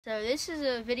So this is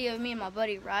a video of me and my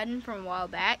buddy riding from a while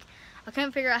back. I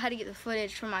couldn't figure out how to get the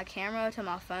footage from my camera to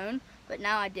my phone, but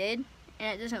now I did,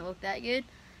 and it doesn't look that good.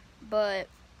 But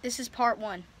this is part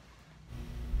one.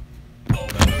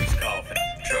 Old O's coughing,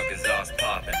 truck exhaust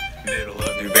popping, middle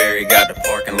of Newberry got the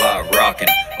parking lot rocking.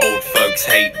 Old folks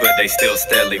hate, but they still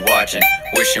steadily watching.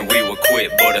 Wishing we would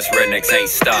quit, but us rednecks ain't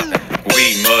stopping.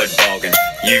 We mud bogging,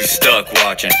 you stuck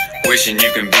watching. Wishing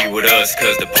you can be with us,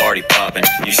 cause the party popping.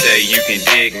 You say you can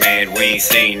dig, man, we ain't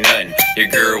seen nothing. Your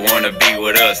girl wanna be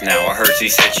with us now. I heard she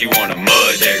said she want a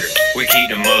mud digger. We keep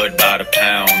the mud by the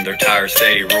pound. Their tires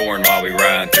stay roaring while we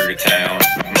riding through the town.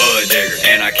 Mud digger,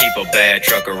 and I keep a bad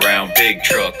truck around. Big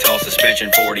truck, tall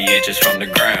suspension 40 inches from the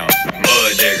ground.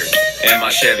 Mud digger, and my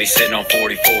Chevy sitting on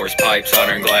 44s. Pipes,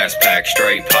 solder and glass pack,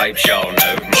 straight pipes, y'all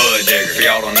know. Mud digger, if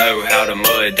y'all don't know how the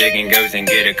mud digging goes, then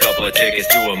get a couple of tickets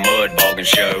to a mud bogging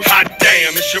show. Hot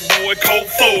damn, it's your boy Colt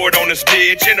Ford on this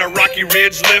bitch. In a rocky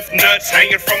ridge, lift nuts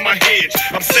hanging from my hitch.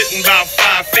 I'm sitting about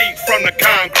 5 feet from the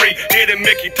concrete, hitting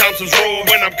Mickey Thompson's roar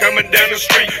when I'm coming down the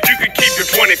street. You can keep your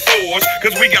 24s,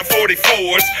 cause we got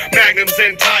 44s, magnums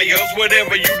and tires,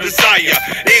 whatever you desire.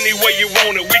 Any way you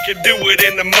want it, we can do it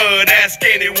in the mud. Ask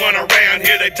anyone around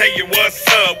here, they tell you what's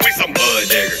up. We some mud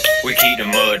diggers. We keep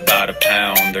the mud by the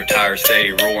pound. Their tires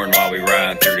stay roaring while we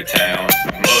riding through the town.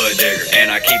 Mud digger, and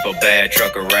I keep a bad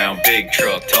truck around. Big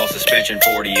truck, tall suspension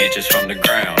 40 inches from the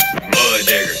ground. Mud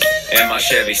digger, and my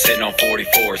Chevy sitting on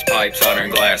 44s. Pipes, solder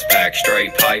and glass pack,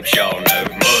 straight pipes, y'all know.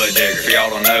 Mud digger, if y'all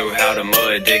don't know how the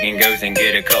mud digging goes, then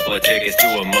get a couple of tickets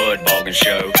to a mud bogging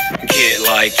show. Get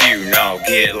like you, no,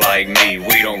 get like me.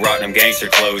 We don't rock them gangster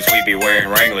clothes, we be wearing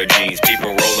Wrangler jeans. People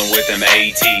rolling with them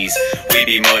ATs. We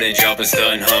be mudding, jumping,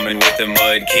 stunting, humming with the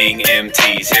Mud King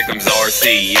MTs. Here comes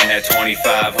RC in that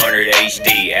 2500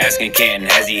 HD. Asking Kenton,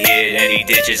 has he hit any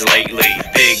ditches lately?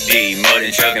 Big D,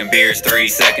 mudding, chugging beers 3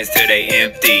 seconds till they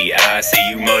empty. I see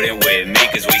you mudding with me,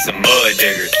 cause we some mud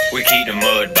diggers. We keep the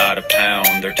mud by the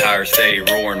pound. Their tires stay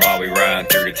roaring while we riding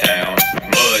through the town.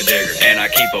 Mud digger, and I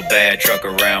keep a bad truck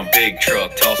around. Big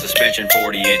truck, tall suspension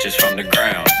 40 inches from the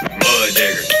ground. Mud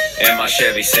digger, and my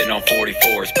Chevy sitting on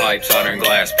 44s. Pipes, solder and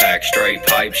glass pack, straight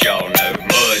pipes, y'all know.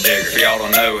 Mud digger, if y'all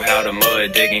don't know how the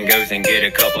mud digging goes, then get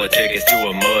a couple of tickets to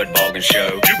a mud bogging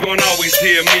show. You gon' always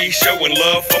hear me showing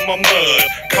love for my mud.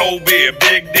 Cold beer,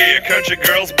 big deer, country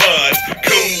girls buzz.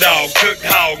 Coon dog, cooked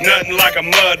hog, nothing like a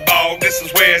mud bog. This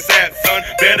is where it's at, son.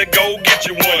 Better go get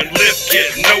you one. Lift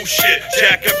kit, no shit.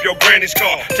 Jack up your granny's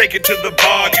car, take it to the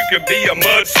bar. You can be a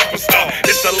mud superstar.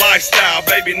 It's a lifestyle,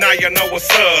 baby. Now you know what's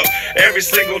up. Every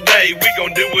single day we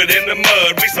gon' do it in the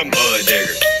mud. We some mud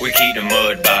diggers. We keep the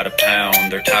mud by the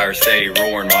pound. Their tires stay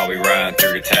roaring while we riding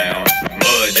through the town.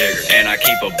 Mud digger, and I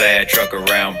keep a bad truck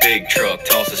around. Big truck,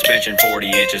 tall suspension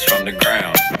 40 inches from the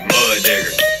ground. Mud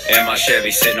digger, and my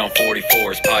Chevy sitting on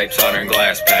 44s. Pipes, solder and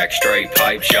glass pack, straight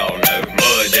pipes, y'all know.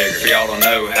 Mud digger, if y'all don't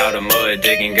know how the mud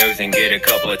digging goes, then get a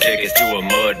couple of tickets to a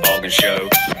mud bogging show.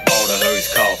 All the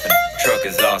hoes coughing, truck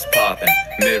exhaust popping,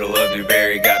 middle of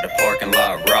Newberry got the parking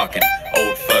lot rocking.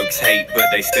 Old folks hate, but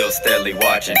they still steadily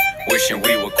watching. Wishing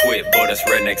we would quit, but us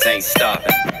rednecks ain't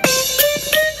stopping.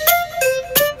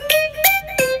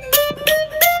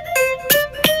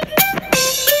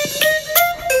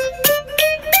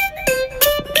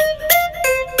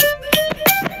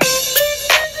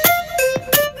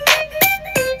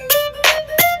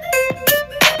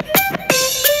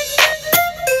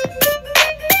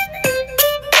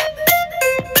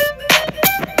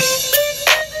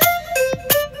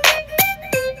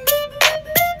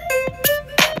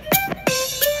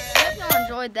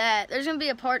 That there's gonna be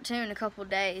a part 2 in a couple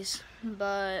days,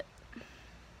 but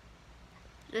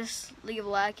just leave a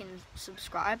like and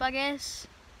subscribe, I guess.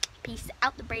 Peace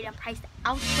out. The Braden Price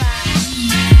out.